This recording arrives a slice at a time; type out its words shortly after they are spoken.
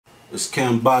It's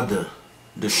Kambada,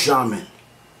 the shaman,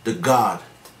 the god,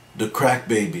 the crack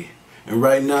baby. And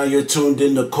right now you're tuned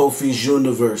in to Kofi's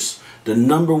universe, the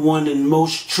 #1 and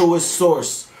most truest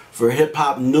source for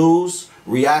hip-hop news,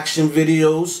 reaction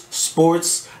videos,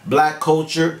 sports, black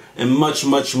culture, and much,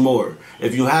 much more.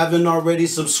 If you haven't already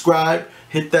subscribed,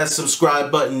 hit that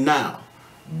subscribe button now.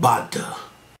 Bada.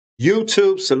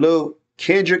 YouTube salute.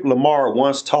 Kendrick Lamar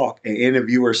once talked an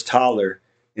interviewer's Toddler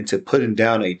into putting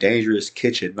down a dangerous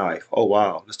kitchen knife. Oh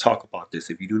wow, let's talk about this.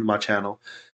 If you're new to my channel,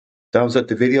 thumbs up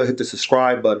the video, hit the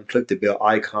subscribe button, click the bell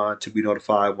icon to be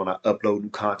notified when I upload new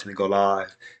content and go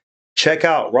live. Check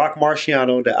out Rock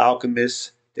Marciano, The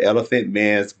Alchemist, The Elephant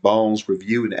Man's Bones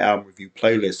review and the album review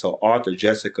playlist. So author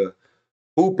Jessica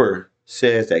Hooper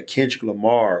says that Kendrick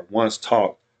Lamar once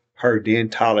talked her then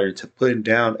Toddler into putting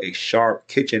down a sharp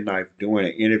kitchen knife during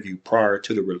an interview prior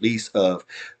to the release of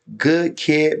Good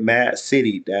Kid, Mad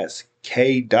City. That's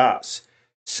K.'s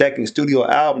second studio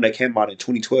album that came out in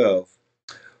 2012.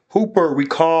 Hooper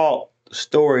recalled the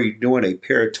story during a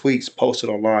pair of tweets posted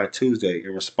online Tuesday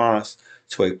in response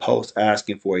to a post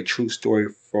asking for a true story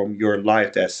from your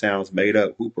life that sounds made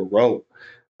up. Hooper wrote,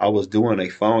 "I was doing a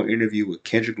phone interview with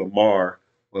Kendrick Lamar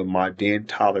when my then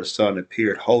toddler son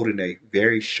appeared holding a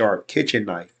very sharp kitchen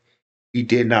knife he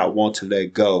did not want to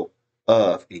let go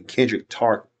of, and Kendrick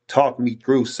talked me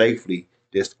through safely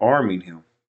disarming him."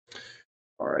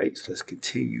 All right, so let's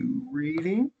continue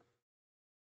reading.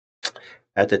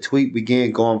 As the tweet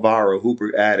began going viral,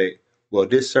 Hooper added, "Well,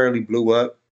 this certainly blew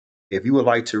up. If you would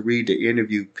like to read the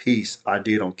interview piece I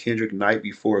did on Kendrick night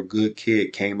before Good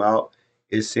Kid came out,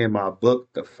 it's in my book,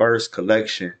 The First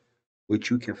Collection, which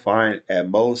you can find at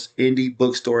most indie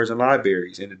bookstores and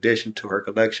libraries. In addition to her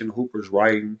collection, Hooper's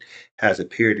writing has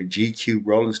appeared in GQ,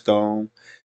 Rolling Stone,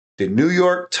 the New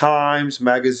York Times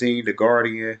Magazine, The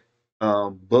Guardian,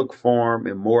 Book Forum,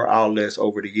 and more outlets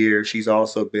over the years. She's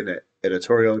also been an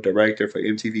editorial director for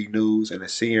MTV News and a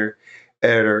senior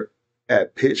editor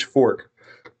at Pitchfork.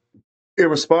 In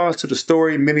response to the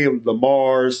story, many of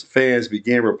Lamar's fans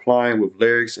began replying with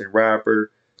lyrics and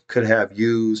rapper could have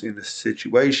used in the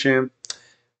situation.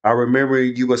 "I remember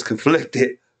you was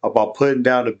conflicted about putting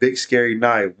down the big scary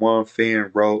knife," one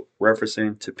fan wrote,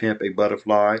 referencing To Pimp a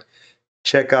Butterfly.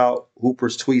 Check out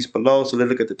Hooper's tweets below. So let's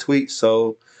look at the tweets.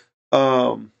 So,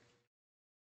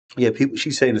 yeah,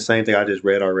 she's saying the same thing I just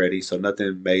read already. So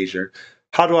nothing major.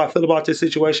 How do I feel about this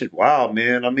situation? Wow,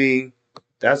 man. I mean,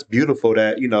 that's beautiful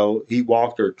that, he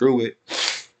walked her through it.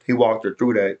 He walked her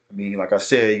through that. I mean, like I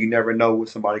said, you never know what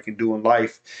somebody can do in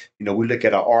life. We look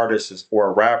at an artist or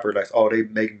a rapper like, oh, they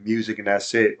make music and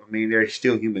that's it. I mean, they're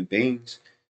still human beings.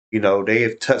 They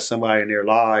have touched somebody in their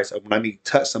lives. When I mean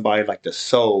touch somebody, like the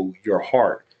soul, your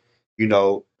heart,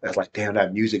 that's like, damn,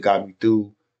 that music got me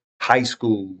through high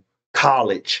school,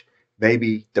 college,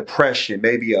 maybe depression,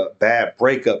 maybe a bad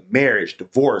breakup, marriage,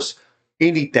 divorce,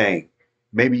 anything.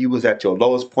 Maybe you was at your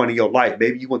lowest point in your life.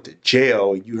 Maybe you went to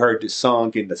jail and you heard this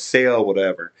song in the cell,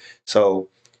 whatever. So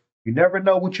you never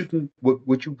know what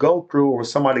you go through or what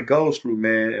somebody goes through,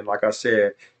 man. And like I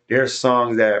said, there's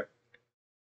songs that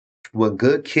when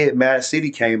Good Kid, Mad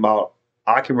City came out,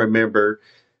 I can remember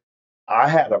I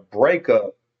had a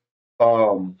breakup.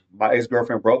 My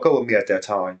ex-girlfriend broke up with me at that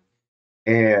time.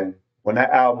 And when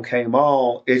that album came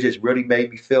on, it just really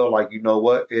made me feel like, you know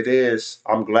what it is.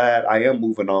 I'm glad I am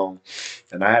moving on.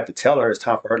 And I had to tell her it's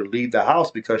time for her to leave the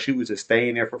house because she was just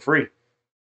staying there for free.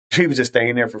 She was just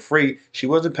staying there for free. She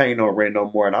wasn't paying no rent no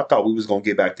more. And I thought we was going to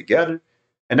get back together.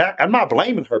 And I'm not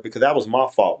blaming her because that was my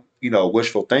fault,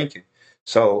 wishful thinking.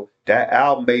 So that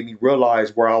album made me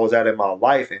realize where I was at in my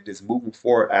life and just moving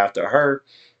forward after her,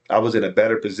 I was in a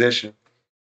better position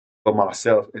for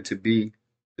myself and to be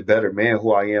the better man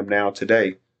who I am now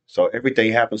today. So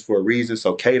everything happens for a reason.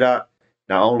 So K.Dot,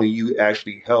 not only you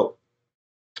actually helped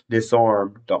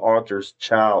disarm the author's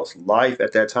child's life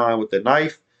at that time with the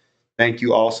knife, thank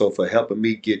you also for helping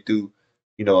me get through,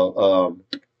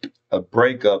 a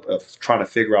breakup of trying to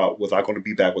figure out was I going to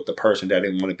be back with the person that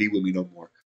didn't want to be with me no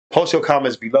more. Post your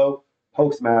comments below.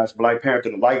 Post smash Black Parent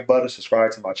to the like button.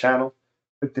 Subscribe to my channel.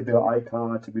 Click the bell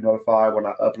icon to be notified when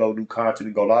I upload new content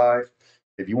and go live.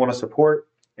 If you want to support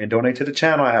and donate to the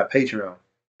channel, I have Patreon.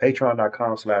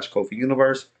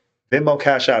 Patreon.com/KofiUniverse. Venmo,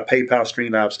 CashApp, PayPal,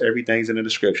 Streamlabs, everything's in the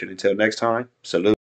description. Until next time, salute.